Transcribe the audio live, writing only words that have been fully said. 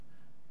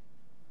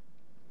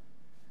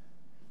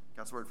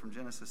God's word from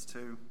Genesis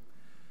 2.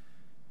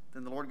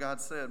 Then the Lord God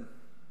said,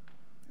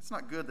 "It's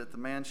not good that the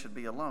man should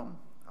be alone.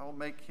 I will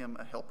make him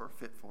a helper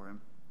fit for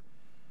him."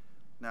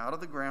 Now out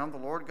of the ground the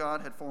Lord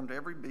God had formed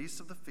every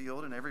beast of the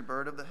field and every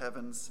bird of the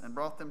heavens, and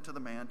brought them to the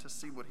man to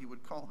see what he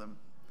would call them.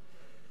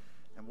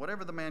 And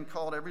whatever the man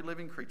called every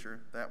living creature,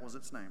 that was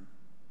its name.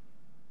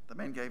 The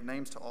man gave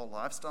names to all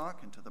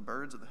livestock, and to the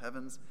birds of the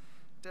heavens,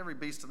 to every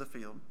beast of the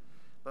field.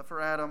 But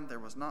for Adam there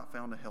was not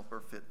found a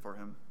helper fit for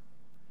him.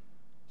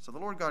 So the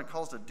Lord God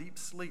caused a deep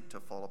sleep to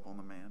fall upon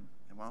the man,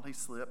 and while he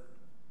slept,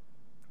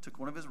 took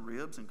one of his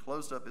ribs and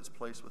closed up its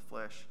place with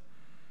flesh.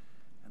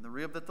 And the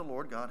rib that the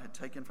Lord God had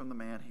taken from the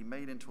man he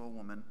made into a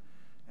woman,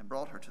 and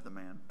brought her to the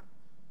man.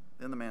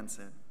 Then the man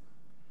said,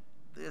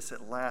 "This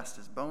at last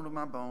is bone of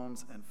my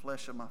bones and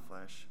flesh of my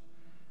flesh.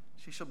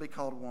 She shall be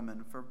called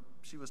woman, for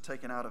she was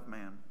taken out of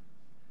man.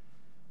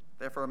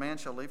 Therefore a man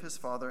shall leave his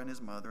father and his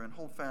mother and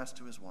hold fast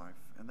to his wife,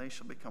 and they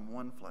shall become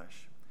one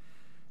flesh.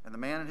 And the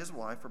man and his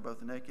wife were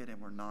both naked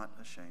and were not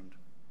ashamed."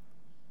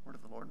 Word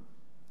of the Lord.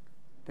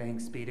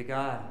 Thanks be to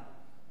God.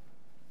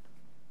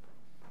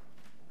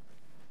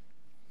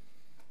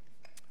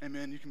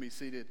 Amen. You can be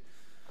seated.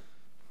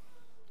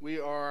 We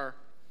are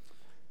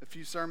a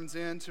few sermons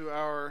into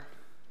our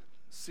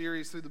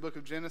series through the book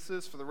of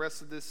Genesis. For the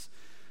rest of this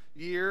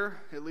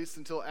year, at least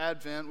until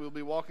Advent, we'll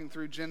be walking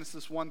through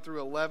Genesis 1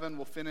 through 11.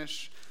 We'll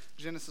finish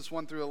Genesis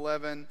 1 through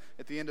 11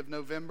 at the end of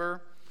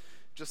November.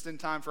 Just in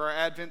time for our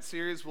Advent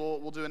series,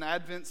 we'll do an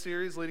Advent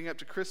series leading up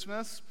to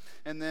Christmas,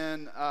 and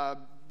then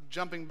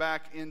jumping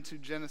back into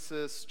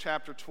Genesis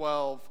chapter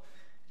 12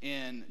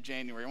 in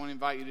January. I want to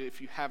invite you to, if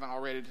you haven't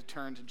already, to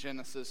turn to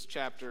Genesis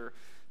chapter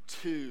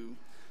 2.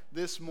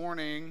 This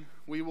morning,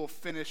 we will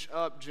finish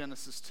up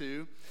Genesis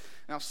 2.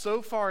 Now,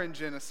 so far in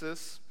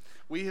Genesis,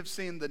 we have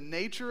seen the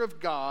nature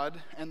of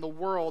God and the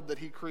world that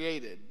he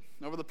created.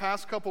 Over the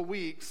past couple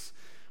weeks,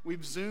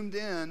 we've zoomed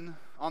in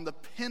on the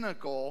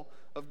pinnacle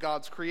of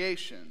God's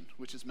creation,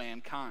 which is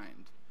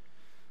mankind.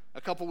 A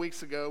couple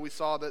weeks ago, we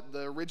saw that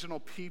the original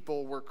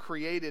people were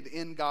created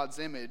in God's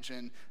image,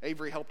 and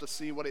Avery helped us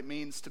see what it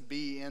means to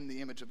be in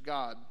the image of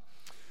God.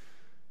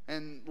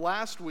 And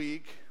last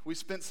week, we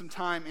spent some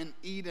time in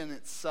Eden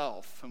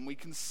itself, and we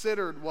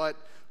considered what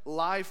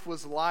life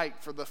was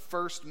like for the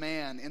first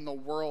man in the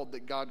world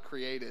that God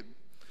created.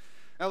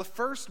 Now, the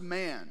first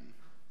man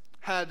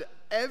had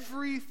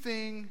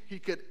everything he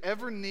could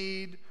ever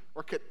need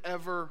or could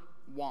ever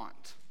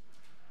want,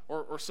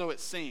 or so it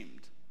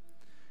seemed.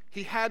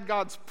 He had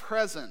God's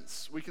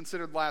presence, we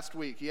considered last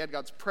week. He had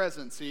God's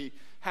presence, he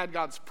had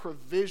God's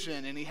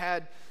provision, and he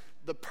had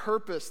the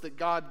purpose that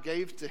God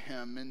gave to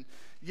him. And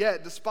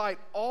yet, despite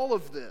all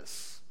of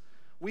this,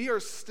 we are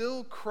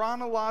still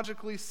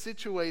chronologically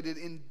situated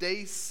in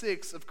day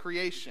 6 of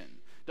creation.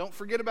 Don't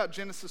forget about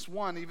Genesis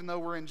 1, even though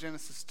we're in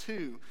Genesis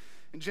 2.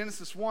 In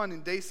Genesis 1,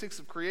 in day 6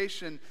 of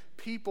creation,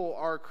 people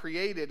are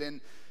created.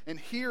 And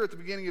here at the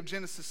beginning of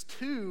Genesis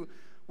 2,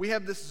 we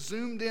have this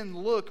zoomed in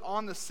look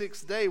on the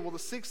 6th day. Well, the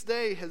 6th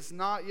day has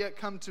not yet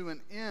come to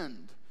an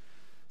end.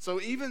 So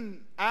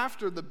even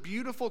after the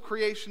beautiful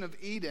creation of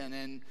Eden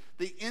and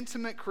the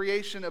intimate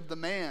creation of the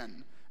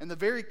man and the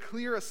very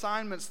clear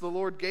assignments the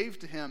Lord gave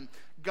to him,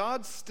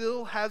 God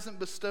still hasn't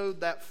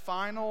bestowed that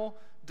final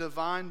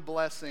divine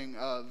blessing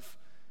of,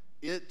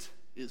 "It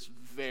is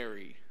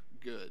very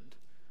good."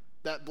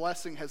 That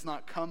blessing has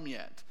not come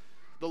yet.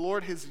 The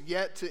Lord has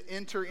yet to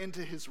enter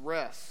into his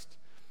rest.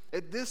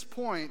 At this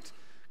point,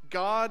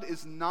 God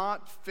is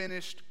not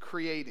finished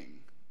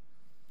creating,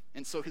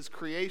 and so his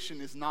creation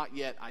is not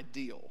yet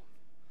ideal.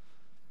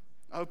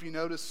 I hope you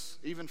notice,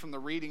 even from the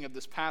reading of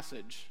this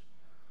passage,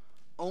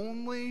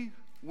 only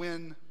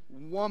when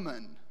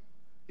woman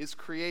is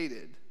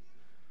created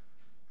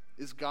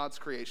is God's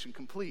creation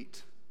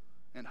complete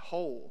and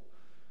whole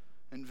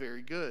and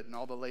very good. And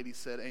all the ladies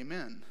said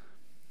amen.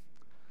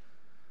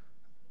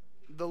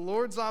 The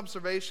Lord's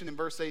observation in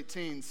verse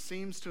 18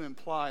 seems to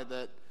imply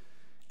that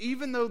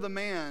even though the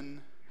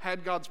man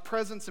had God's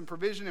presence and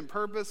provision and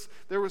purpose,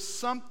 there was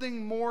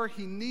something more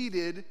he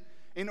needed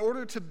in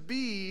order to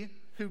be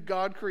who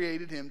God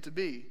created him to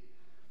be.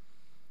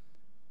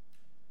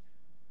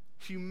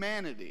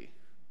 Humanity,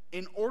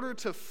 in order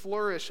to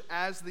flourish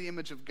as the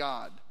image of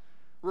God,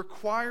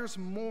 requires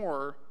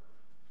more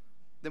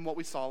than what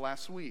we saw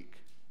last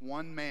week.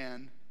 One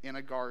man in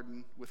a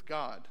garden with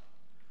God.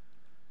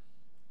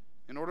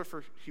 In order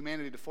for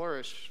humanity to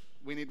flourish,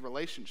 we need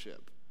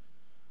relationship.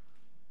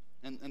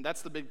 And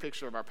that's the big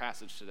picture of our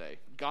passage today.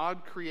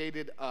 God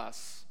created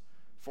us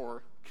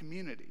for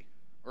community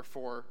or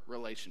for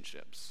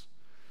relationships.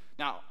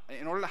 Now,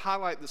 in order to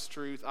highlight this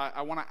truth,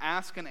 I want to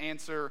ask and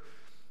answer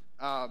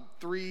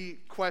 3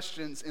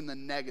 questions in the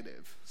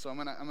negative. So I'm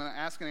going to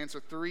ask and answer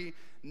 3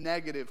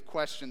 negative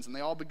questions, and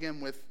they all begin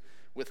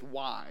with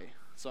why.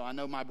 So I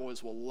know my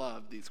boys will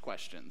love these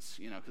questions,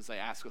 because they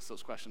ask us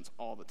those questions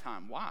all the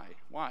time. Why?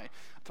 I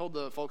told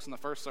the folks in the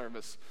first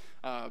service,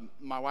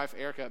 my wife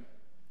Erica,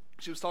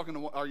 she was talking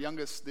to our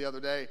youngest the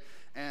other day,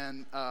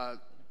 and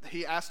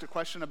he asked a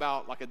question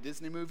about like a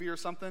Disney movie or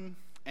something,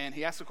 And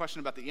he asked a question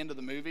about the end of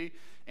the movie,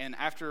 and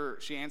after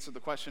she answered the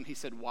question, he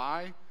said,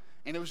 why?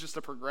 And it was just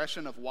a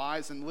progression of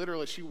whys, and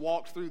literally she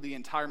walked through the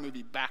entire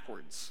movie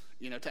backwards,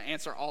 to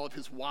answer all of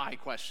his why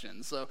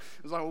questions. So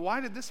it was like, well,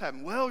 why did this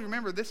happen? Well, you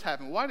remember this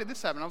happened. Why did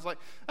this happen? I was like,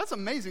 that's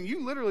amazing.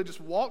 You literally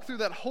just walked through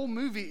that whole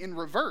movie in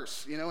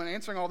reverse, and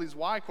answering all these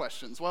why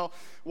questions. Well,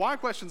 why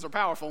questions are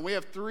powerful, and we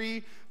have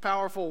 3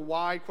 powerful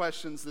why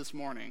questions this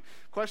morning.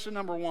 Question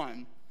number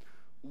 1,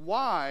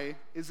 why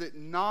is it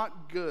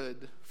not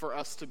good for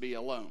us to be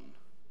alone?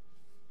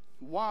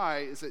 Why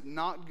is it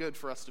not good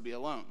for us to be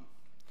alone?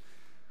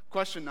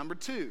 Question number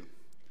 2,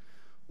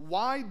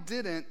 why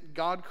didn't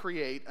God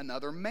create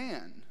another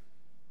man?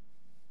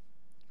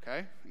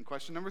 Okay, and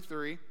question number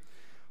 3,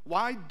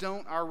 why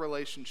don't our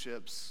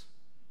relationships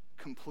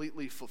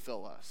completely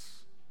fulfill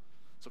us?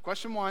 So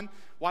question 1,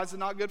 why is it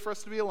not good for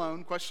us to be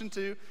alone? Question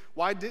 2,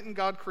 why didn't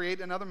God create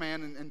another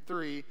man? And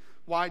 3,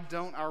 why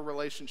don't our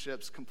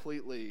relationships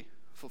completely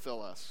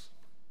fulfill us?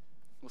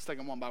 Let's take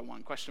them one by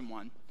one. Question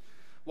 1,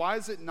 why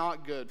is it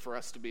not good for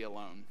us to be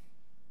alone?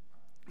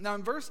 Now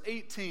in verse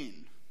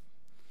 18,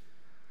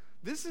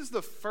 this is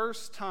the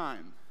first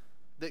time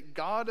that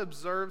God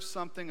observes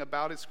something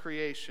about his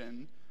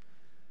creation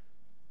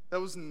that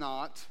was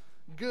not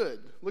good.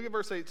 Look at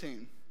verse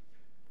 18.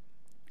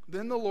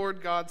 Then the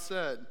Lord God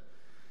said,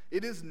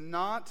 "It is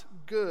not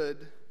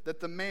good that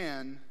the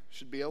man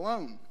should be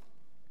alone."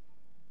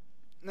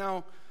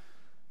 Now,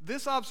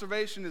 this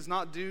observation is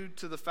not due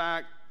to the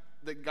fact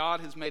that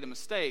God has made a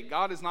mistake.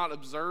 God is not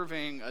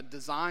observing a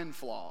design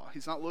flaw.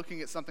 He's not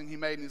looking at something he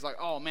made and he's like,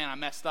 oh man, I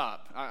messed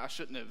up. I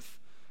shouldn't have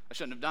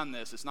done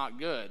this. It's not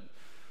good.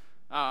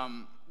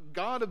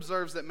 God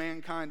observes that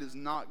mankind is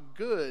not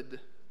good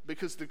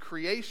because the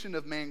creation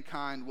of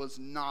mankind was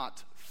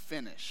not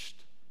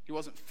finished. He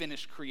wasn't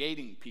finished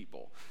creating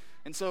people.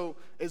 And so,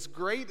 as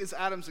great as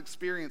Adam's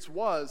experience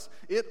was,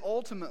 it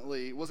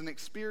ultimately was an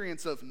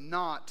experience of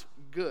not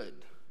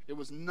good. It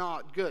was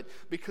not good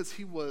because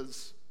he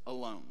was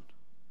alone.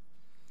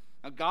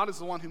 Now, God is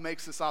the one who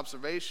makes this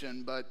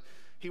observation, but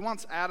he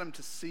wants Adam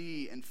to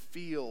see and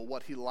feel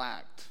what he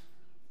lacked.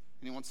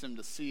 And he wants him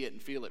to see it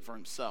and feel it for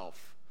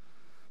himself.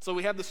 So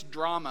we have this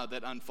drama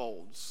that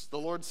unfolds. The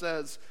Lord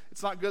says,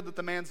 it's not good that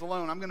the man's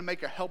alone. I'm going to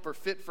make a helper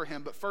fit for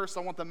him. But first,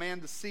 I want the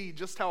man to see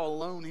just how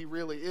alone he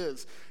really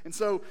is. And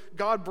so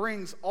God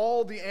brings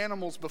all the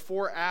animals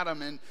before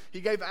Adam, and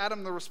he gave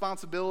Adam the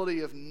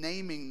responsibility of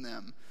naming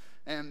them.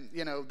 And,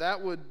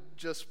 that would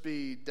just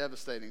be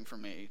devastating for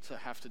me to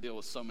have to deal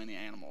with so many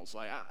animals.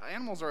 Like,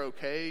 animals are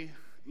okay,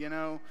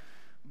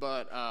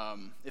 but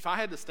if I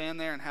had to stand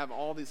there and have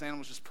all these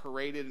animals just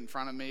paraded in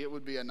front of me, it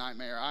would be a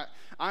nightmare.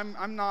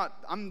 I'm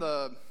not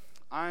the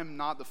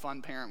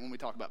fun parent when we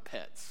talk about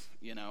pets.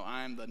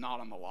 I'm the not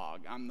on the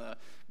log. I'm the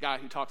guy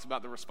who talks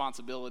about the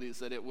responsibilities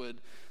that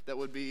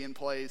would be in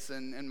place.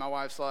 And my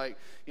wife's like,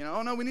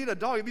 oh no, we need a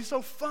dog. It'd be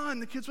so fun.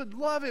 The kids would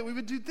love it. We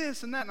would do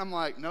this and that. And I'm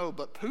like, no,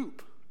 but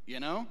poop.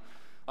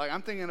 Like,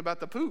 I'm thinking about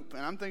the poop,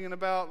 and I'm thinking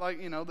about,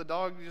 the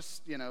dog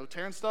just,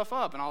 tearing stuff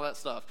up and all that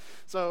stuff.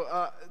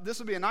 So this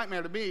would be a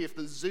nightmare to me if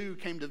the zoo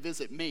came to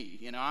visit me.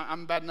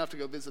 I'm bad enough to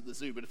go visit the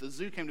zoo, but if the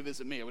zoo came to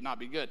visit me, it would not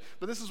be good.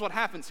 But this is what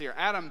happens here.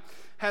 Adam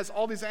has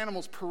all these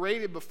animals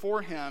paraded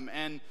before him,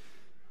 and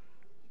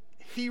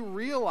he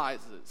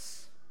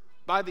realizes,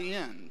 by the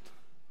end,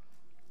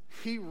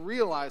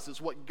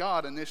 what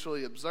God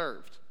initially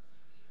observed.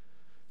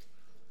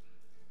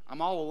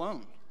 I'm all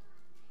alone.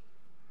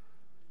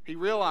 He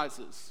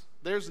realizes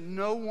there's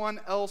no one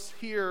else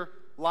here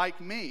like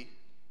me.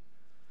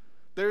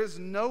 There is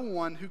no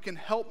one who can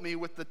help me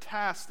with the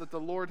task that the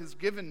Lord has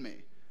given me.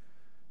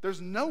 There's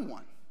no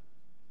one.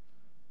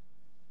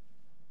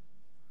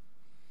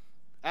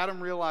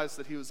 Adam realized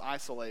that he was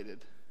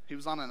isolated. He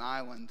was on an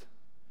island.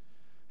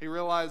 He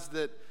realized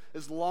that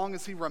as long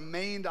as he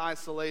remained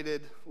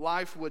isolated,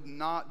 life would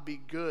not be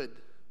good.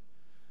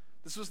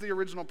 This was the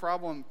original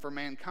problem for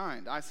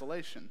mankind,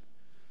 isolation.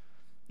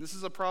 This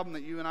is a problem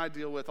that you and I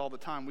deal with all the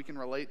time. We can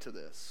relate to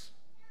this.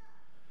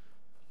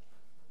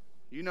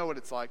 You know what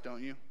it's like,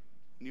 don't you?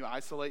 When you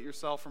isolate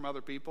yourself from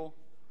other people.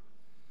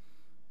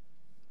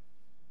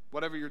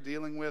 Whatever you're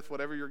dealing with,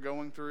 whatever you're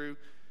going through,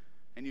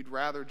 and you'd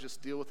rather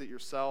just deal with it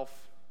yourself.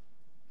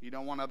 You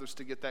don't want others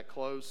to get that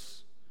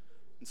close,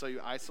 and so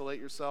you isolate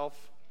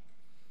yourself.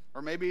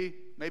 Or maybe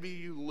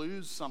you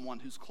lose someone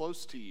who's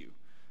close to you.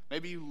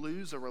 Maybe you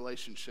lose a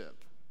relationship,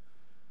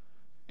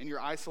 and you're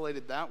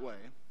isolated that way.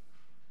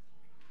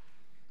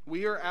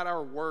 We are at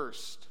our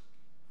worst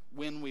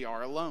when we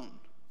are alone.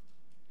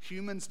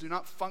 Humans do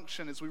not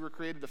function as we were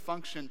created to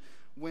function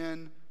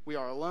when we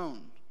are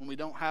alone, when we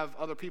don't have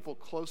other people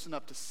close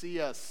enough to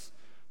see us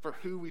for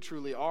who we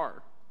truly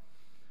are.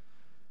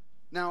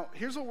 Now,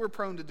 here's what we're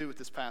prone to do with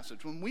this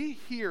passage. When we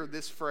hear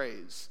this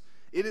phrase,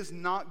 it is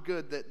not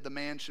good that the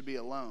man should be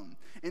alone.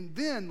 And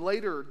then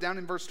later, down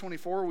in verse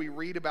 24, we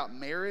read about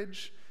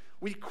marriage.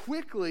 We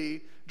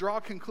quickly draw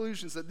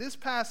conclusions that this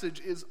passage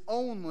is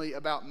only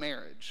about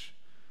marriage.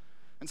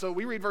 And so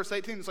we read verse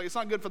 18, it's like, it's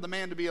not good for the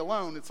man to be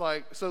alone. It's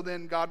like, so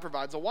then God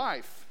provides a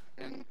wife.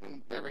 And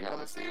there we go.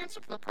 That's the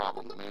answer to the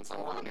problem. The man's not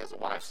alone. He has a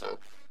wife. So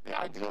the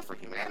ideal for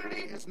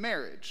humanity is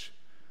marriage.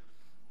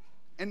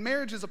 And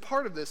marriage is a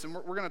part of this, and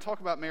we're going to talk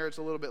about marriage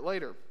a little bit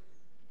later.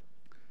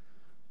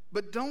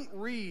 But don't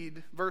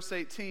read verse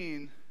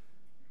 18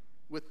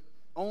 with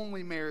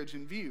only marriage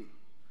in view.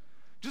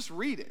 Just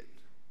read it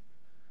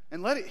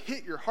and let it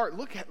hit your heart.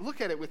 Look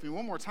at it with me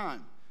one more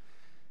time.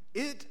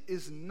 It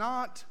is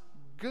not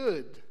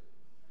good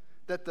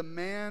that the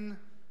man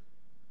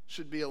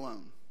should be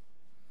alone.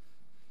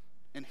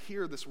 And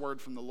hear this word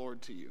from the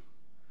Lord to you.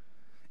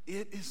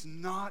 It is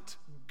not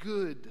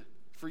good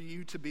for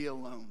you to be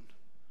alone.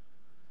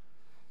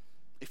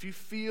 If you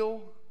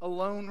feel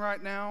alone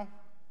right now,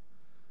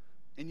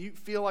 and you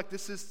feel like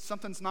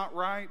something's not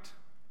right,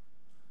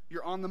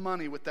 you're on the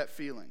money with that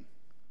feeling.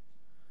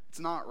 It's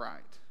not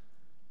right.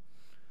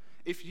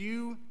 If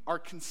you are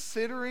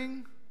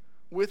considering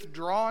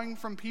withdrawing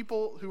from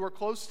people who are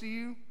close to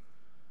you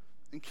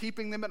and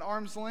keeping them at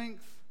arm's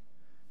length,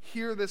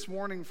 hear this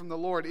warning from the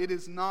Lord. It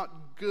is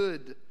not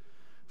good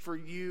for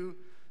you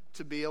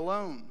to be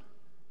alone.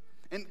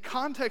 And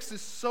context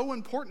is so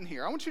important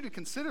here. I want you to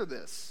consider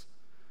this.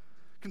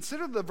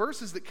 Consider the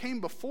verses that came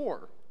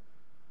before.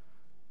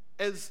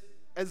 As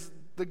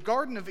the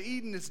Garden of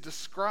Eden is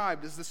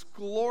described as this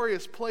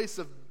glorious place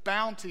of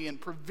bounty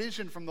and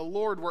provision from the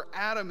Lord, where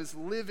Adam is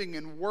living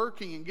and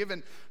working and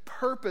given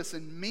purpose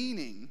and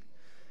meaning,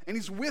 and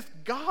he's with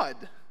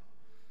God,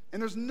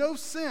 and there's no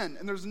sin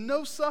and there's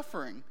no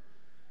suffering, and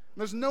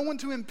there's no one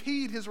to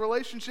impede his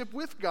relationship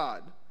with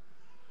God.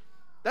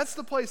 That's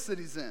the place that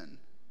he's in.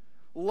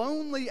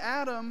 Lonely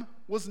Adam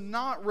was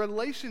not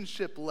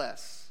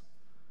relationship-less.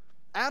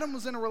 Adam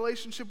was in a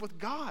relationship with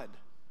God.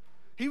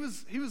 He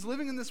was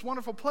living in this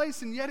wonderful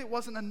place, and yet it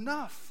wasn't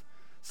enough.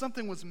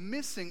 Something was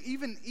missing.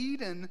 Even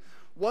Eden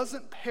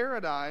wasn't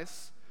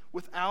paradise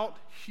without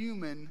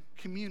human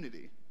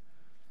community.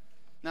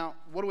 Now,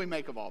 what do we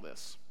make of all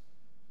this?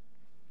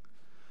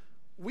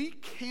 We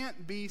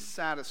can't be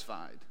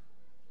satisfied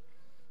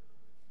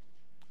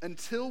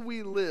until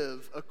we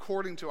live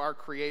according to our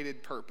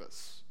created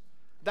purpose.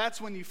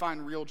 That's when you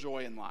find real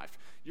joy in life.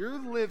 You're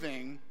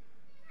living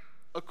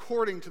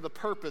according to the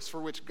purpose for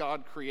which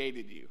God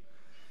created you.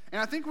 And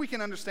I think we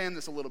can understand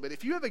this a little bit.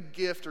 If you have a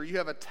gift or you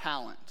have a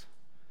talent,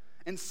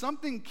 and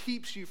something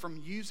keeps you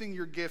from using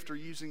your gift or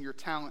using your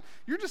talent,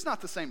 you're just not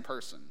the same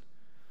person.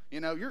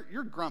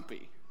 You're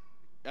grumpy.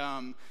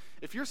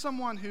 If you're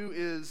someone who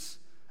is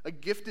a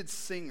gifted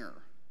singer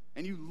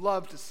and you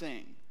love to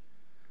sing,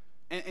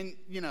 and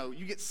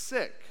you get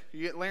sick,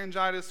 you get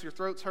laryngitis, your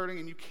throat's hurting,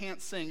 and you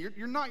can't sing,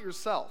 you're not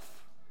yourself.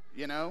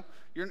 You're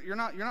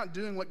not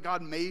doing what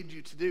God made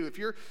you to do. If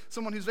you're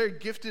someone who's very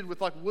gifted with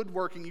like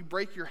woodworking, you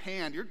break your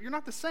hand, you're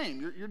not the same.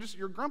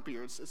 You're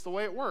grumpier. It's the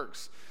way it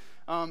works.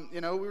 We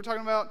were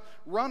talking about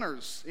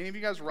runners. Any of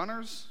you guys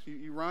runners?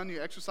 You run,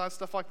 you exercise,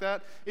 stuff like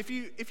that. If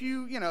you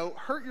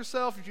hurt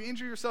yourself, if you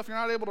injure yourself, you're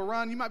not able to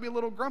run, you might be a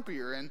little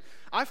grumpier. And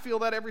I feel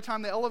that every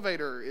time the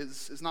elevator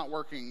is not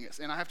working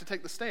and I have to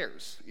take the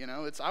stairs.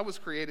 I was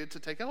created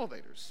to take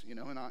elevators,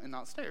 and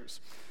not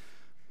stairs.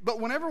 But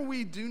whenever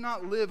we do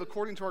not live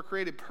according to our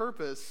created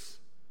purpose,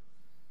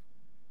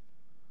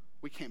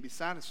 we can't be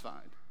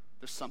satisfied.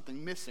 There's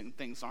something missing.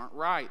 Things aren't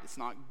right. It's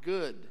not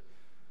good.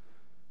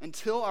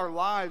 Until our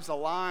lives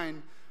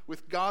align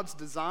with God's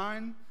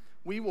design,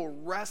 we will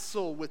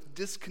wrestle with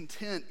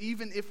discontent,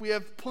 even if we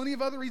have plenty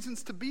of other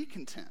reasons to be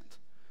content.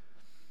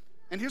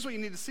 And here's what you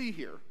need to see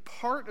here.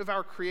 Part of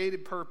our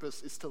created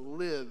purpose is to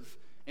live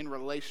in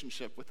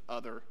relationship with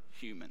other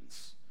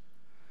humans.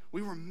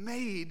 We were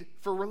made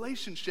for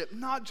relationship,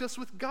 not just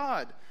with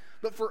God,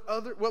 but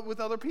with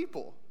other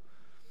people.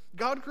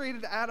 God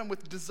created Adam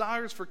with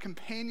desires for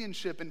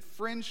companionship and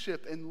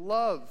friendship and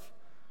love.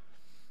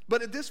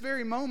 But at this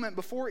very moment,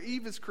 before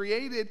Eve is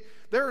created,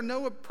 there are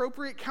no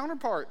appropriate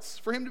counterparts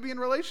for him to be in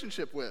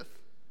relationship with.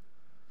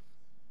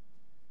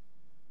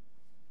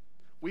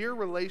 We are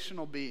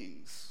relational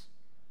beings,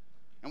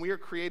 and we are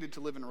created to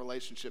live in a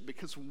relationship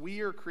because we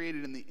are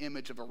created in the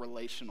image of a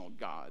relational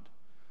God.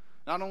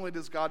 Not only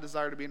does God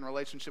desire to be in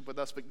relationship with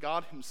us, but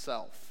God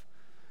himself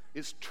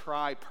is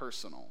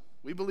tri-personal.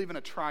 We believe in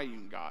a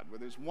triune God, where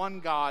there's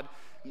one God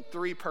in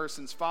three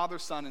persons, Father,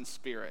 Son, and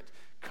Spirit,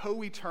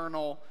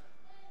 co-eternal,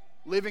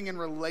 living in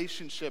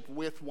relationship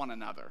with one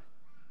another.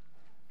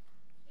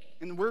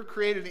 And we're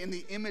created in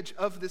the image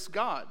of this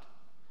God.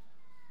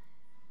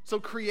 So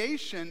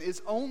creation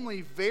is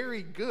only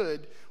very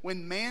good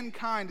when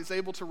mankind is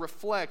able to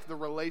reflect the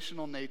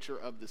relational nature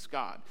of this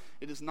God.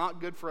 It is not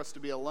good for us to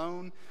be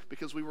alone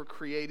because we were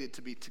created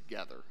to be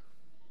together.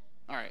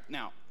 All right,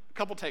 now, a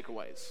couple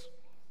takeaways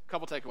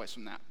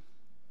from that.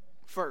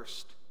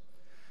 First,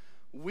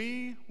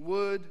 we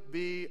would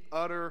be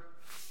utter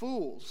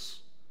fools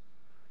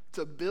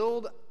to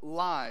build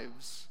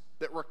lives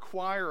that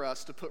require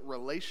us to put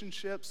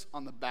relationships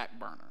on the back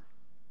burner.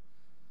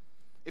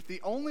 If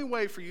the only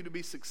way for you to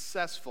be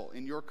successful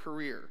in your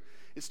career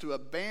is to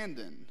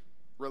abandon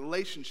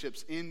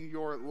relationships in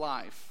your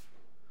life,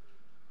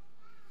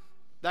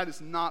 that is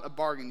not a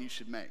bargain you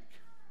should make.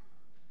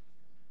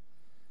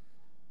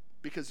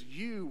 because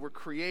you were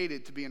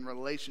created to be in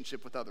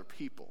relationship with other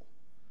people.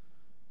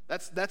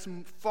 That's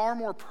far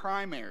more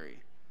primary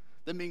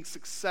than being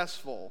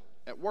successful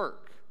at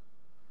work.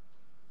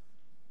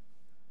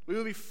 We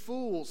would be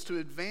fools to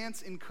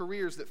advance in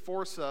careers that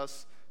force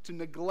us to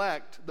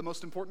neglect the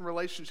most important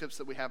relationships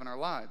that we have in our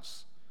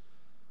lives.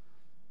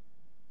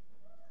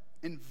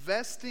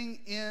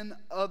 Investing in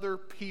other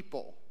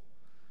people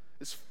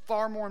is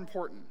far more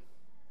important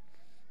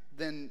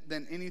than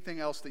anything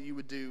else that you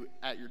would do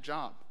at your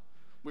job.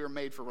 We are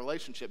made for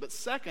relationship. But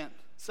second,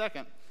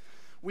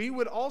 we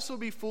would also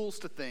be fools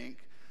to think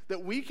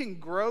that we can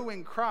grow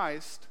in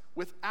Christ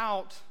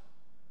without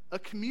a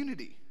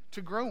community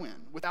to grow in,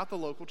 without the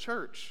local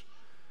church.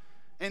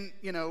 And,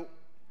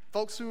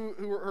 folks who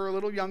are a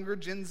little younger,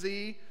 Gen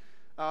Z,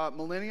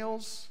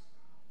 millennials,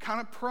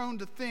 kind of prone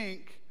to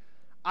think,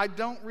 I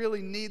don't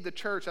really need the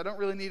church, I don't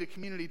really need a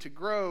community to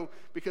grow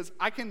because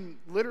I can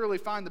literally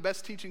find the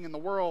best teaching in the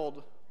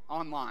world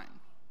online.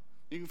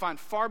 You can find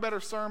far better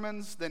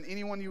sermons than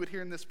anyone you would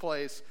hear in this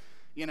place,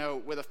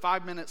 with a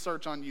 5-minute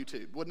search on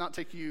YouTube. Would not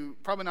take you,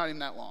 probably not even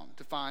that long,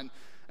 to find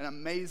an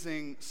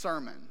amazing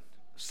sermon.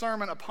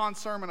 Sermon upon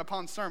sermon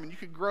upon sermon. You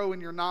could grow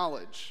in your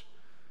knowledge.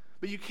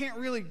 But you can't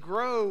really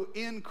grow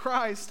in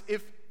Christ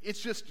if it's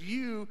just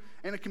you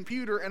and a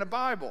computer and a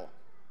Bible.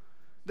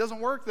 It doesn't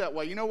work that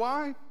way. You know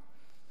why?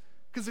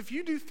 Because if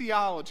you do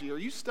theology or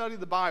you study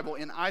the Bible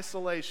in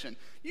isolation,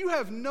 you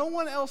have no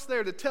one else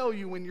there to tell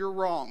you when you're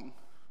wrong.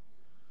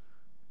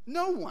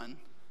 No one.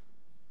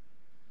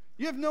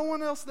 You have no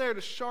one else there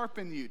to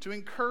sharpen you, to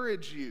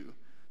encourage you,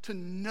 to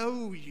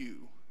know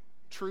you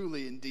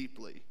truly and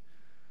deeply.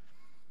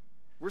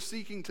 We're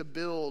seeking to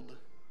build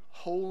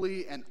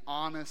holy and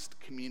honest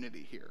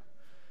community here.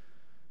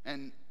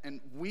 And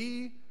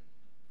we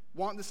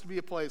want this to be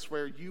a place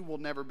where you will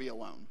never be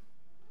alone,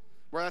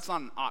 where that's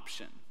not an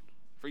option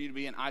for you to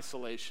be in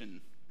isolation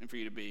and for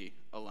you to be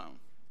alone.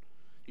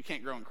 You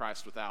can't grow in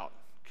Christ without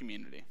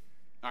community.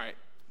 All right,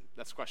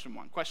 that's question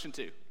 1. Question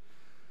 2.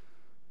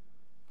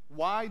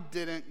 Why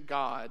didn't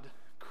God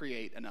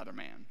create another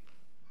man?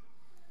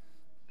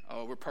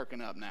 Oh, we're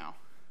perking up now.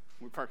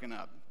 We're perking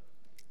up.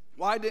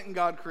 Why didn't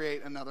God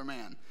create another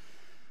man?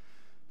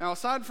 Now,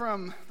 aside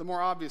from the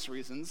more obvious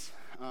reasons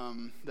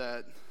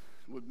that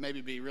would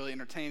maybe be really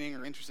entertaining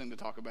or interesting to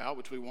talk about,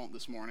 which we won't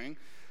this morning,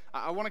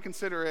 I want to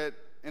consider it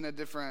in a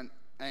different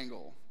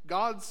angle.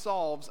 God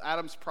solves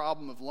Adam's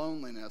problem of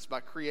loneliness by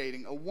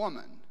creating a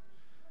woman.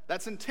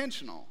 That's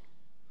intentional.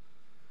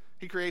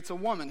 He creates a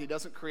woman. He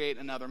doesn't create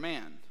another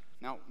man.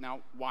 Now,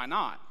 why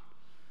not?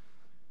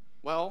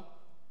 Well,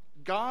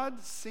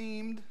 God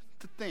seemed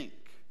to think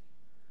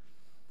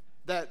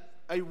that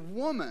a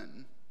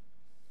woman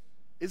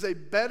is a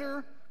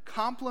better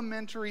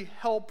complementary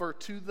helper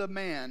to the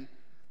man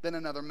than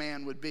another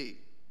man would be.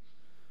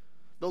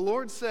 The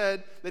Lord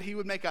said that he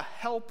would make a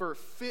helper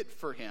fit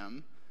for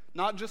him,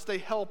 not just a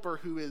helper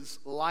who is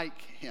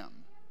like him.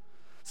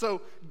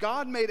 So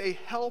God made a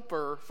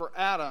helper for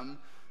Adam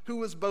who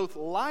was both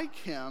like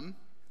him,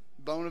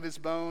 bone of his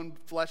bone,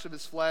 flesh of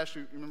his flesh.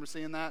 You remember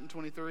seeing that in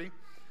 23?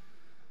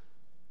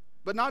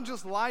 But not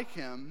just like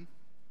him,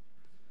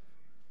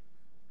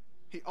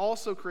 he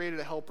also created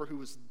a helper who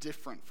was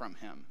different from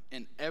him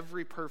in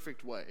every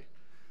perfect way.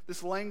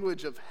 This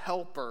language of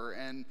helper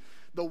and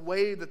the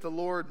way that the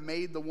Lord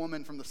made the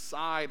woman from the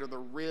side or the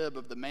rib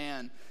of the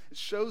man, it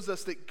shows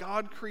us that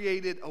God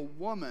created a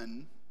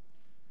woman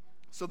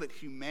so that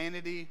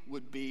humanity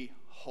would be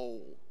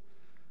whole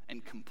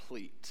and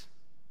complete.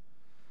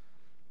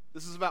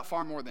 This is about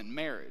far more than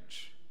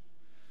marriage.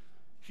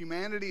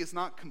 Humanity is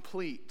not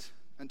complete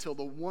until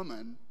the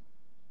woman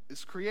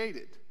is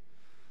created.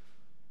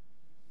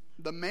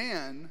 The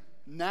man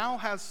now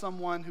has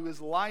someone who is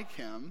like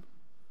him,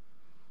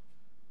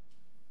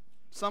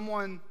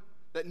 someone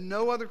that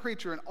no other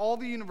creature in all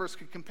the universe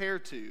could compare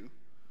to,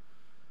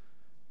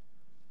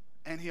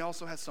 and he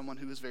also has someone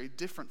who is very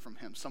different from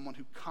him, someone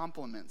who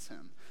complements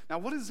him. Now,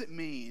 what does it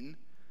mean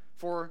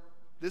for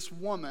this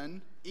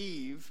woman,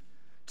 Eve,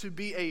 to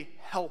be a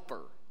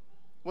helper?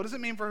 What does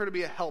it mean for her to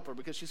be a helper?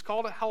 Because she's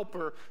called a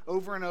helper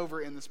over and over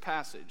in this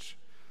passage.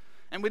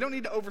 And we don't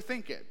need to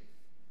overthink it.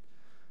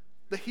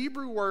 The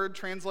Hebrew word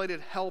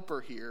translated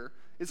helper here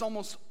is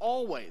almost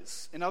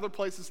always, in other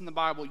places in the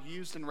Bible,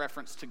 used in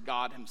reference to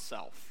God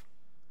himself.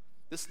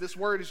 This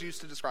word is used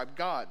to describe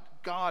God.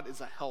 God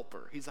is a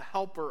helper. He's a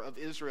helper of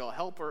Israel, a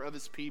helper of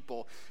his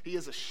people. He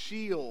is a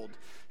shield.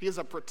 He is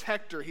a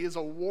protector. He is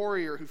a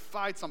warrior who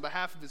fights on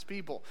behalf of his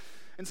people.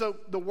 And so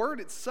the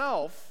word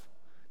itself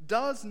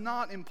does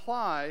not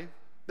imply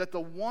that the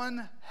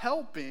one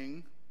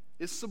helping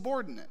is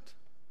subordinate.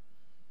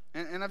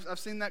 And I've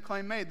seen that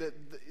claim made,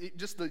 that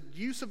just the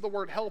use of the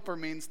word helper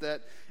means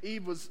that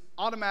Eve was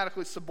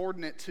automatically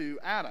subordinate to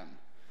Adam.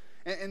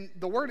 And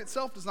the word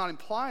itself does not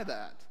imply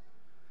that.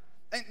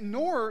 And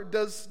nor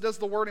does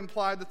the word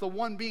imply that the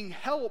one being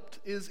helped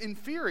is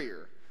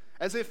inferior.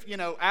 As if,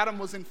 Adam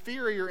was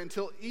inferior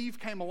until Eve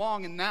came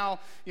along, and now,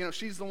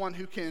 she's the one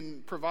who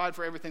can provide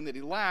for everything that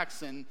he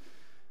lacks, and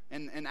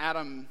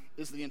Adam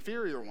is the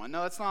inferior one.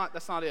 No, that's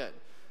not it.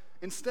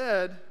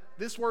 Instead,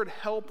 this word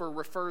helper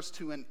refers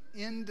to an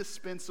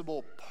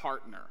indispensable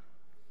partner.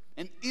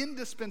 An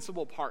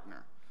indispensable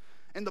partner.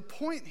 And the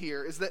point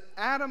here is that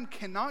Adam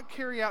cannot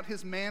carry out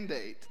his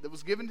mandate that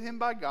was given to him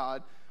by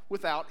God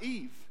without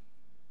Eve.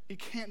 He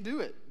can't do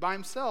it by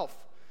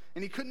himself.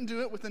 And he couldn't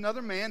do it with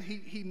another man.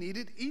 He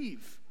needed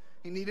Eve.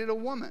 He needed a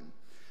woman.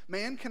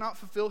 Man cannot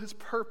fulfill his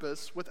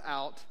purpose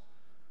without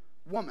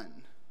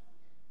woman.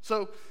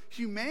 So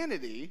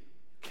humanity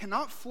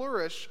cannot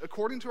flourish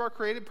according to our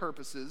created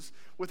purposes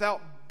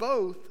without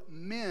both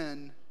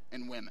men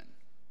and women.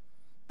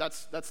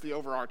 That's the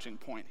overarching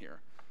point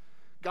here.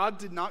 God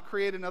did not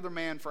create another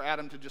man for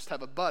Adam to just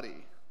have a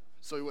buddy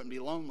so he wouldn't be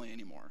lonely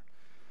anymore.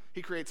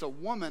 He creates a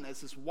woman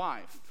as his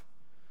wife.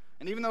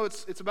 And even though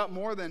it's about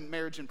more than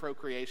marriage and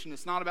procreation,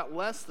 it's not about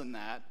less than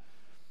that.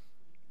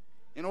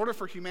 In order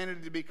for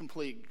humanity to be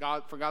complete,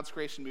 for God's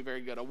creation to be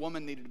very good, a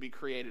woman needed to be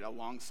created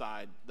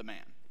alongside the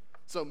man.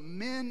 So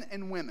men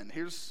and women,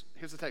 here's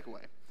the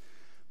takeaway.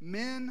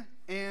 Men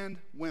and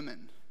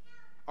women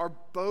are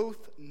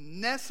both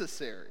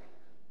necessary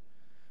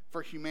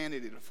for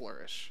humanity to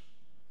flourish.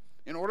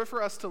 In order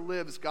for us to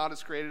live as God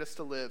has created us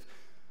to live,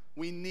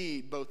 we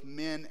need both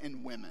men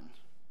and women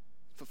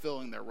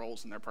fulfilling their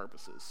roles and their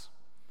purposes.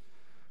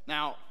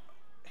 Now,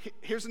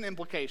 here's an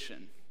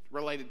implication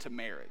related to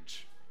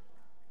marriage.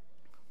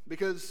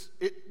 Because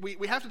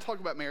we have to talk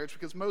about marriage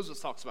because Moses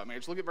talks about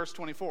marriage. Look at verse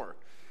 24.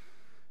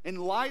 In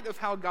light of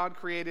how God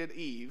created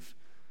Eve,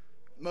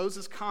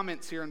 Moses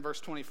comments here in verse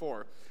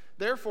 24,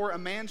 "Therefore a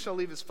man shall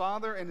leave his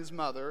father and his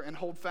mother and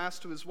hold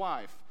fast to his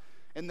wife,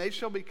 and they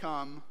shall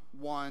become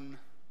one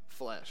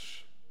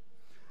flesh."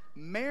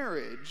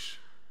 Marriage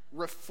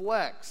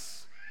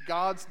reflects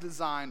God's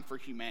design for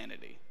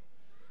humanity.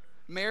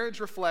 Marriage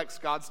reflects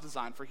God's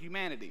design for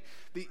humanity.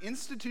 The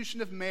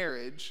institution of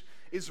marriage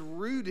is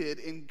rooted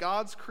in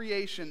God's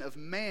creation of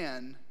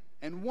man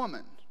and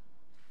woman.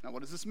 Now,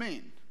 what does this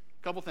mean?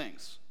 A couple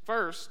things.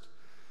 First,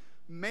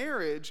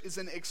 marriage is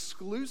an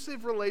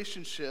exclusive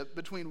relationship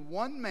between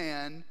one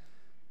man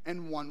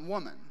and one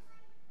woman.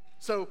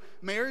 So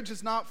marriage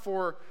is not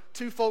for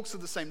two folks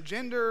of the same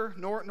gender,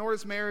 nor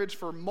is marriage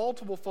for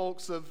multiple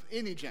folks of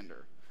any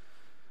gender.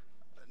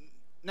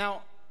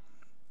 Now,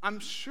 I'm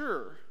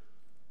sure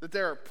that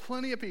there are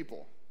plenty of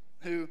people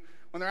who,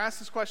 when they're asked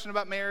this question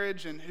about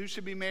marriage and who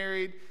should be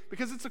married,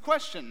 because it's a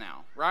question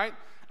now, right?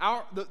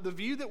 The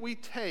view that we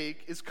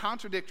take is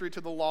contradictory to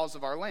the laws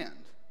of our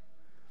land.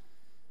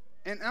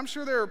 And I'm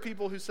sure there are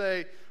people who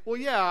say, well,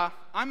 yeah,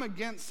 I'm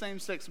against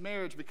same-sex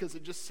marriage because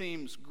it just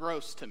seems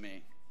gross to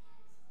me.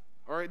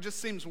 Or it just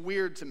seems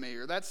weird to me.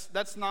 Or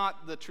that's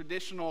not the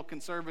traditional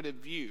conservative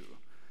view.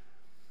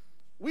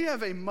 We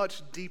have a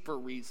much deeper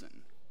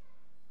reason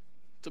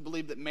to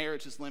believe that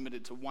marriage is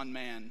limited to one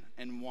man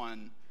and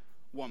one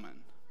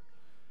woman.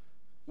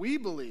 We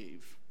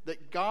believe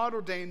that God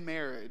ordained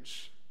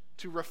marriage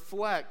to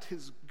reflect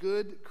his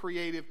good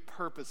creative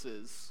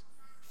purposes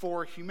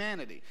for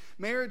humanity.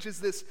 Marriage is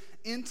this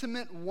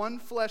intimate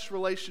one-flesh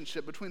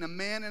relationship between a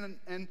man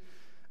and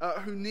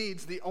who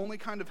needs the only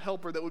kind of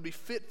helper that would be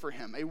fit for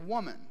him, a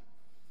woman.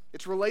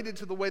 It's related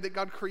to the way that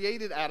God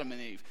created Adam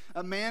and Eve.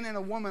 A man and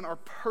a woman are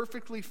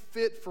perfectly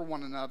fit for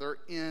one another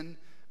in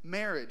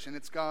marriage, and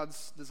it's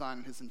God's design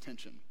and his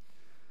intention.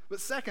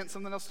 But second,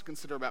 something else to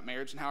consider about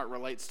marriage and how it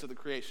relates to the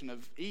creation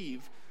of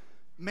Eve.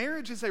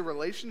 Marriage is a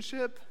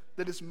relationship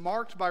that is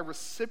marked by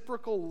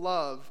reciprocal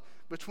love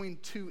between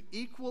two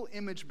equal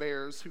image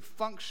bearers who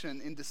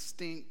function in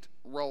distinct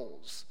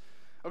roles.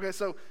 Okay,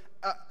 so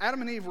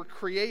Adam and Eve were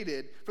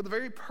created for the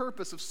very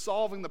purpose of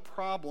solving the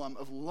problem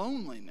of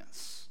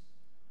loneliness,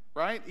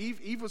 right?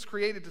 Eve was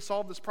created to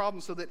solve this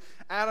problem so that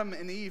Adam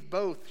and Eve,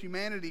 both,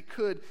 humanity,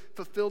 could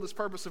fulfill this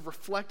purpose of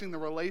reflecting the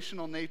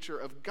relational nature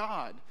of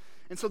God.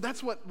 And so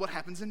that's what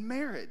happens in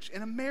marriage.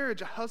 In a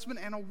marriage, a husband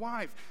and a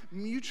wife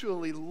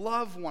mutually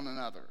love one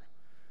another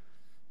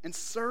and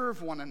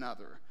serve one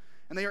another.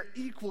 And they are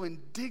equal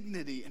in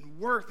dignity and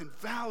worth and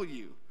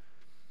value,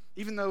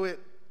 even though it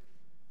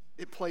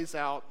plays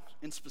out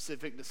in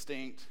specific,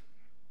 distinct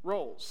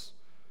roles.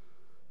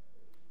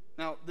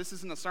 Now, this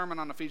isn't a sermon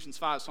on Ephesians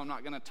 5, so I'm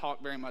not going to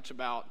talk very much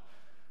about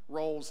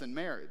roles in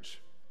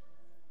marriage.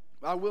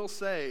 I will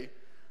say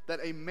that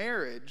a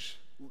marriage,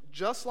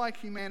 just like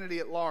humanity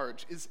at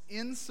large, is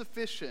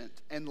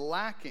insufficient and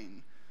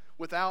lacking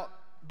without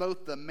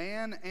both the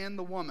man and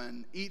the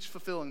woman each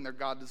fulfilling their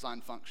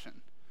God-designed function.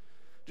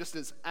 Just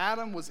as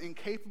Adam was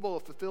incapable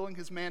of fulfilling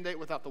his mandate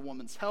without the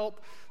woman's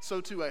help,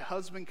 so too a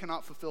husband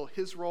cannot fulfill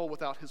his role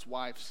without his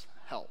wife's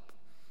help.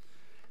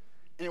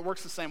 And it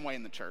works the same way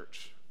in the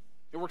church.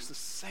 It works the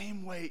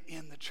same way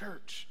in the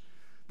church.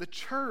 The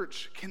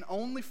church can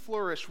only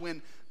flourish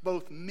when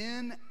both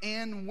men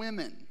and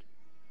women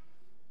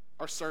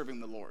are serving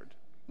the Lord.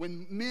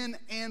 When men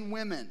and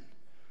women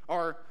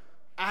are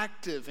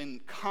active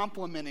in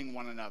complementing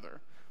one another.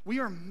 We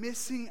are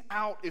missing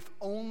out if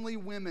only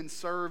women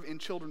serve in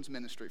children's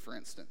ministry, for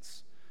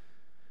instance.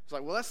 It's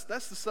like, well,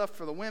 that's the stuff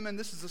for the women.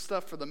 This is the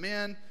stuff for the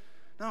men.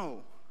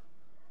 No.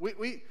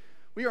 We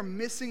are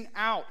missing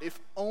out if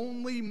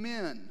only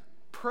men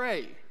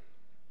pray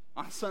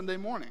on Sunday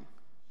morning.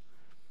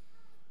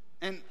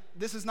 And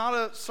this is not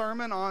a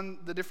sermon on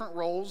the different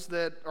roles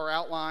that are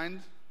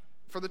outlined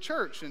for the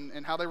church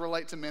and how they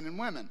relate to men and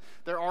women.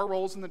 There are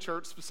roles in the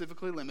church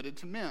specifically limited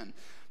to men.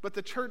 But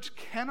the church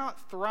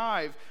cannot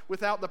thrive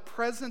without the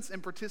presence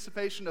and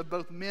participation of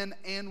both men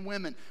and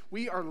women.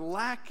 We are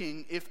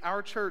lacking if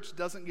our church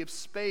doesn't give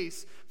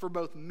space for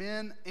both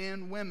men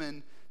and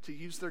women to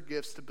use their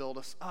gifts to build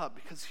us up.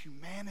 Because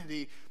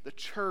humanity, the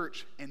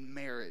church, and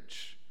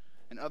marriage,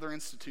 and other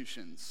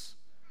institutions,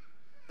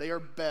 they are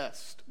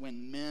best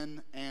when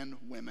men and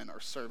women are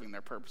serving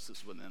their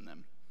purposes within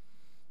them.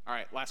 All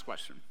right, last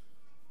question.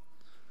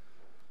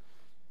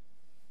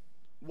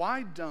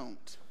 Why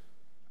don't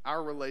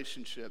our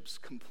relationships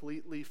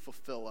completely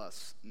fulfill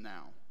us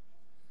now?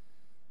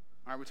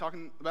 All right, we're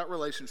talking about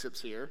relationships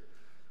here.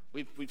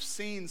 We've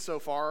seen so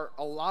far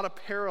a lot of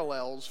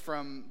parallels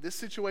from this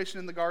situation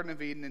in the Garden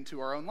of Eden into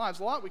our own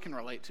lives. A lot we can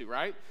relate to,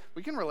 right?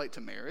 We can relate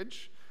to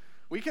marriage.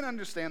 We can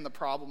understand the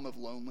problem of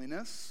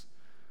loneliness.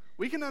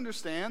 We can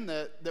understand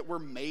that we're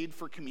made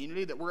for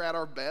community, that we're at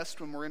our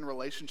best when we're in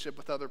relationship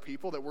with other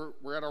people, that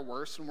we're at our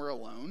worst when we're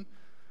alone.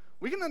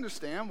 We can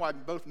understand why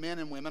both men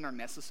and women are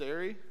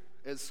necessary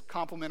as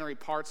complementary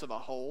parts of a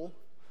whole.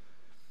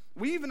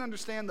 We even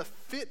understand the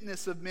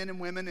fitness of men and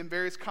women in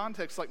various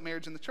contexts like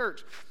marriage and the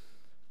church.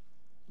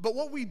 But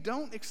what we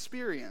don't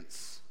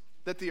experience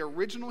that the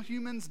original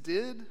humans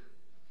did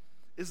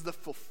is the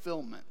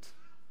fulfillment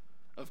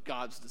of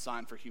God's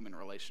design for human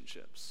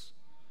relationships.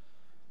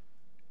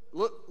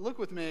 Look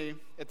with me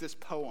at this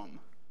poem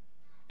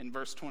in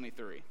verse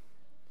 23.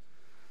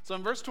 So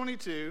in verse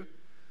 22,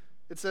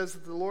 it says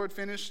that the Lord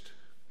finished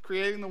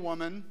creating the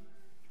woman,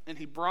 and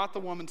he brought the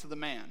woman to the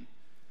man.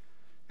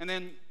 And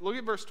then look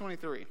at verse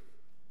 23.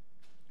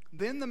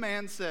 Then the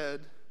man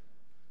said,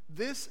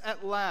 "This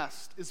at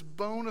last is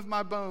bone of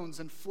my bones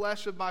and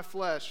flesh of my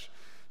flesh.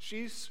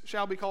 She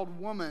shall be called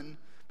woman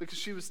because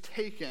she was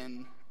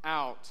taken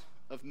out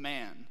of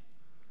man."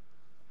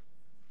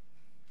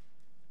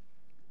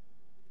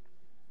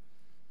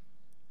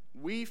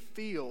 We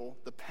feel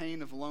the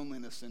pain of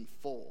loneliness in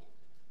full.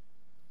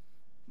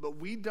 But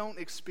we don't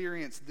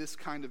experience this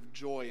kind of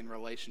joy in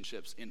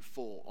relationships in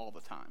full all the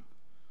time.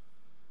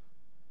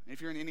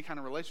 If you're in any kind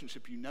of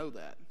relationship, you know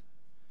that.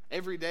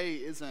 Every day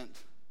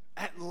isn't,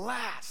 "At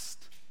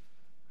last."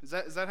 Is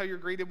that how you're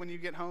greeted when you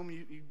get home?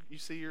 You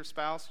see your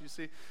spouse, you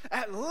see,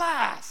 "At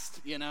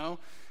last," you know?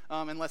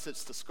 Unless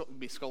it's to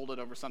be scolded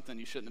over something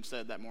you shouldn't have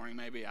said that morning,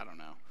 maybe, I don't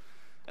know.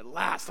 "At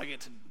last I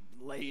get to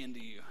lay into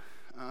you."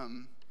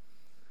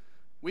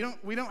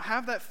 We don't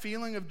have that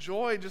feeling of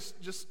joy just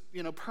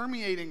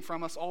permeating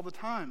from us all the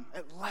time.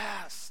 At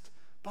last,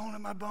 bone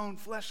of my bone,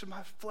 flesh of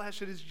my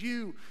flesh, it is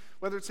you,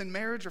 whether it's in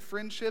marriage or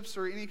friendships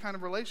or any kind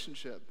of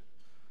relationship.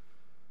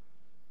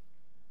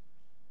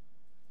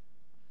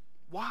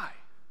 Why?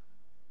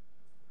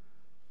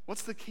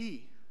 What's the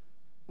key?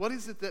 What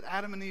is it that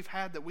Adam and Eve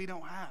had that we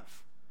don't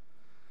have?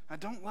 Now,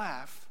 don't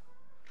laugh,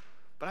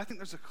 but I think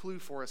there's a clue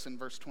for us in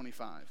verse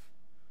 25.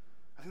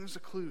 I think there's a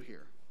clue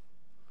here.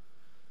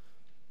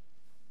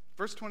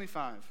 Verse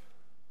 25,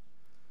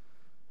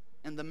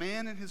 "And the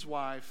man and his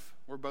wife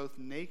were both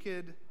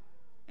naked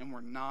and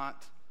were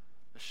not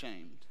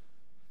ashamed."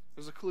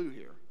 There's a clue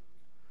here.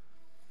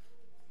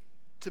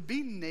 To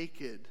be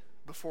naked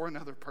before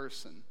another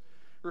person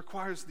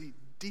requires the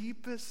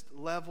deepest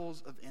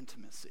levels of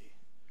intimacy.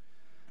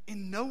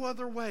 In no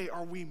other way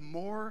are we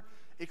more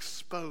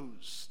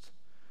exposed.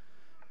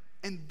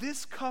 And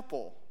this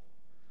couple,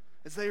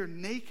 as they are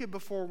naked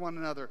before one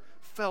another,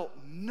 felt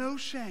no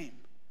shame.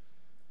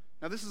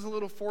 Now, this is a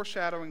little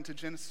foreshadowing to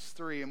Genesis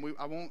 3, and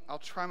I'll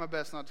try my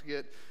best not to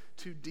get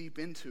too deep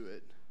into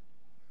it.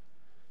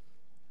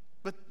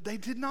 But they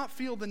did not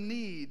feel the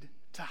need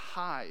to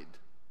hide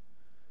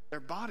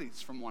their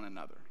bodies from one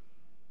another,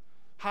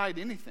 hide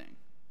anything.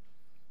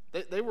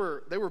 They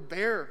were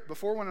bare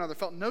before one another,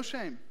 felt no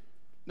shame,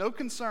 no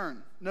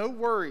concern, no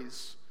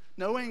worries,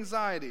 no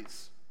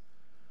anxieties.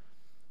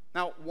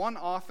 Now, one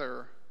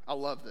author, I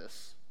love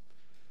this,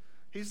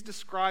 he's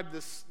described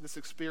this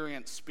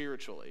experience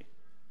spiritually.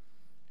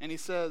 And he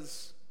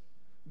says,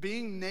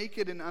 being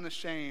naked and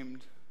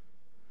unashamed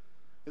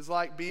is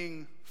like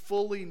being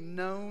fully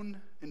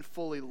known and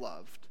fully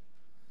loved.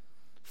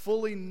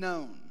 Fully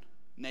known,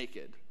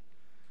 naked,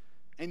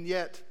 and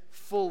yet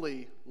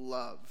fully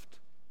loved,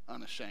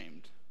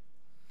 unashamed.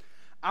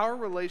 Our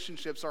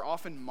relationships are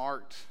often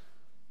marked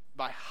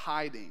by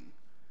hiding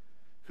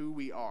who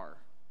we are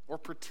or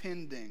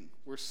pretending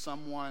we're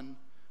someone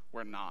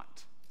we're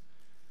not.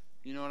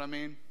 You know what I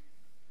mean?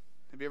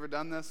 Have you ever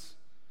done this?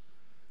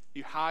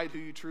 You hide who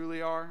you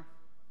truly are.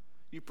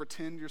 You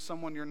pretend you're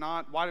someone you're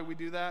not. Why do we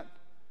do that?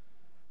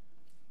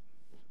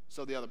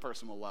 So the other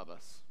person will love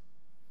us.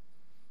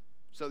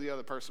 So the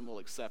other person will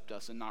accept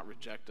us and not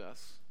reject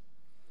us.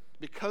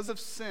 Because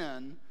of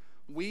sin,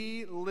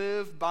 we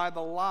live by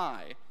the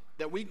lie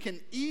that we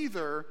can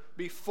either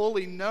be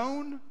fully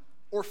known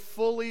or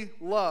fully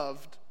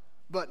loved,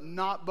 but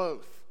not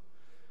both.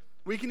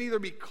 We can either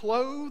be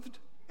clothed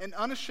and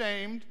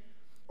unashamed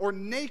or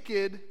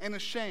naked and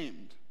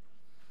ashamed.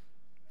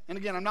 And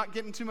again, I'm not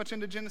getting too much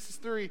into Genesis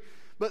 3,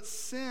 but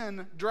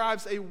sin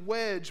drives a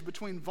wedge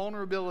between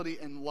vulnerability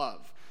and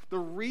love. The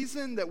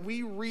reason that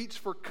we reach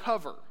for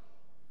cover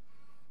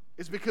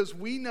is because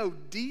we know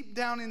deep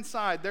down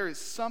inside there is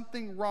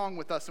something wrong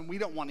with us and we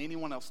don't want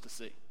anyone else to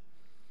see.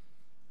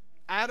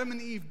 Adam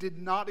and Eve did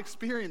not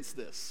experience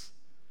this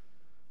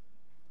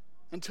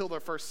until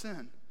their first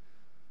sin.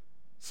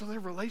 So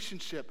their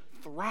relationship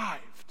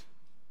thrived.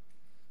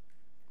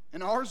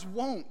 And ours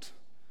won't,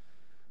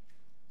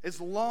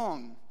 as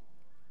long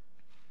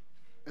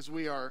as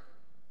we are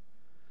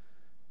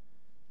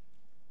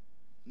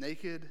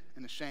naked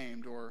and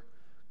ashamed, or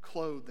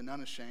clothed and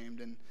unashamed.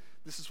 And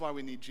this is why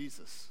we need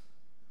Jesus.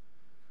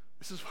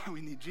 This is why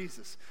we need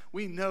Jesus.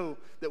 We know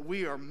that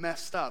we are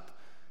messed up.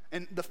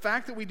 And the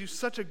fact that we do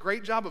such a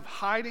great job of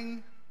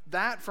hiding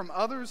that from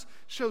others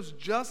shows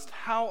just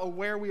how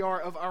aware we are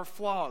of our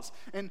flaws.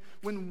 And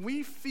when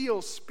we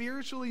feel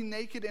spiritually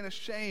naked and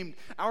ashamed,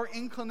 our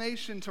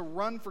inclination to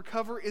run for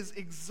cover is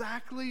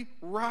exactly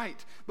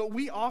right. But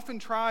we often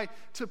try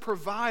to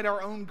provide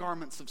our own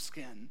garments of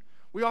skin.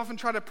 We often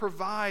try to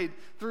provide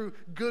through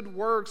good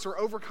works or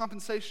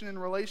overcompensation in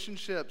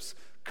relationships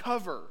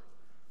cover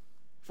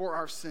for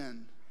our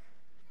sin.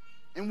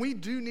 And we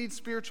do need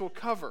spiritual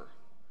cover.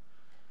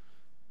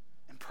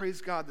 And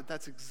praise God that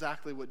that's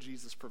exactly what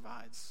Jesus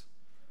provides.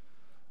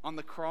 On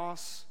the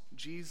cross,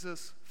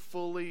 Jesus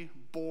fully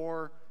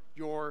bore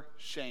your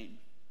shame.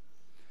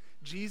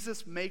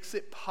 Jesus makes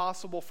it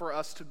possible for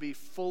us to be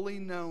fully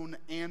known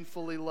and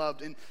fully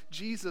loved. And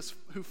Jesus,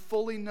 who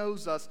fully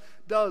knows us,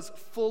 does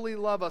fully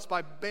love us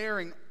by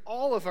bearing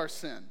all of our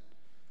sin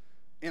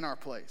in our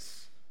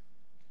place.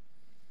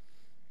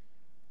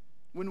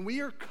 When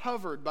we are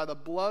covered by the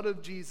blood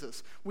of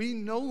Jesus, we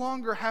no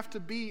longer have to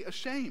be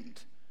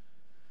ashamed.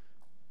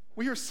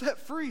 We are set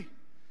free.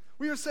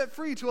 We are set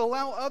free to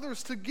allow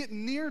others to get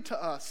near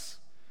to us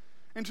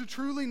and to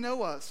truly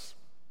know us.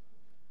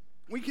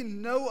 We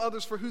can know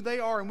others for who they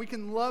are, and we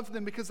can love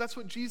them because that's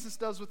what Jesus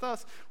does with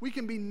us. We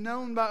can be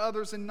known by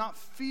others and not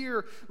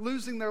fear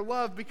losing their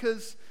love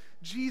because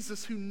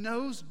Jesus, who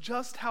knows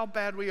just how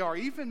bad we are,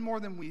 even more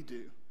than we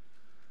do,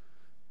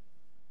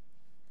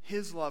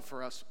 his love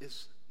for us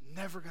is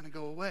never going to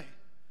go away.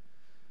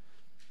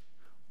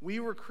 We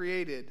were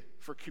created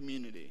for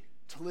community,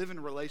 to live in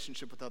a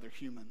relationship with other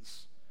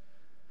humans.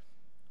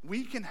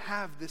 We can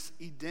have this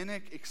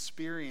Edenic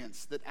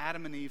experience that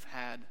Adam and Eve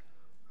had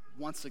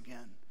once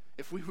again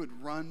if we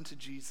would run to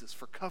Jesus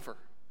for cover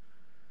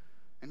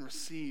and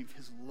receive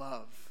his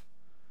love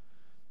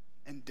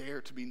and dare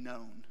to be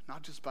known,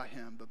 not just by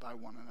him, but by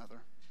one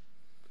another.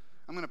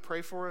 I'm going to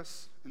pray for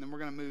us, and then we're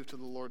going to move to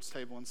the Lord's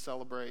table and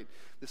celebrate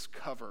this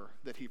cover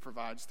that he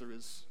provides through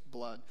his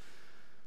blood.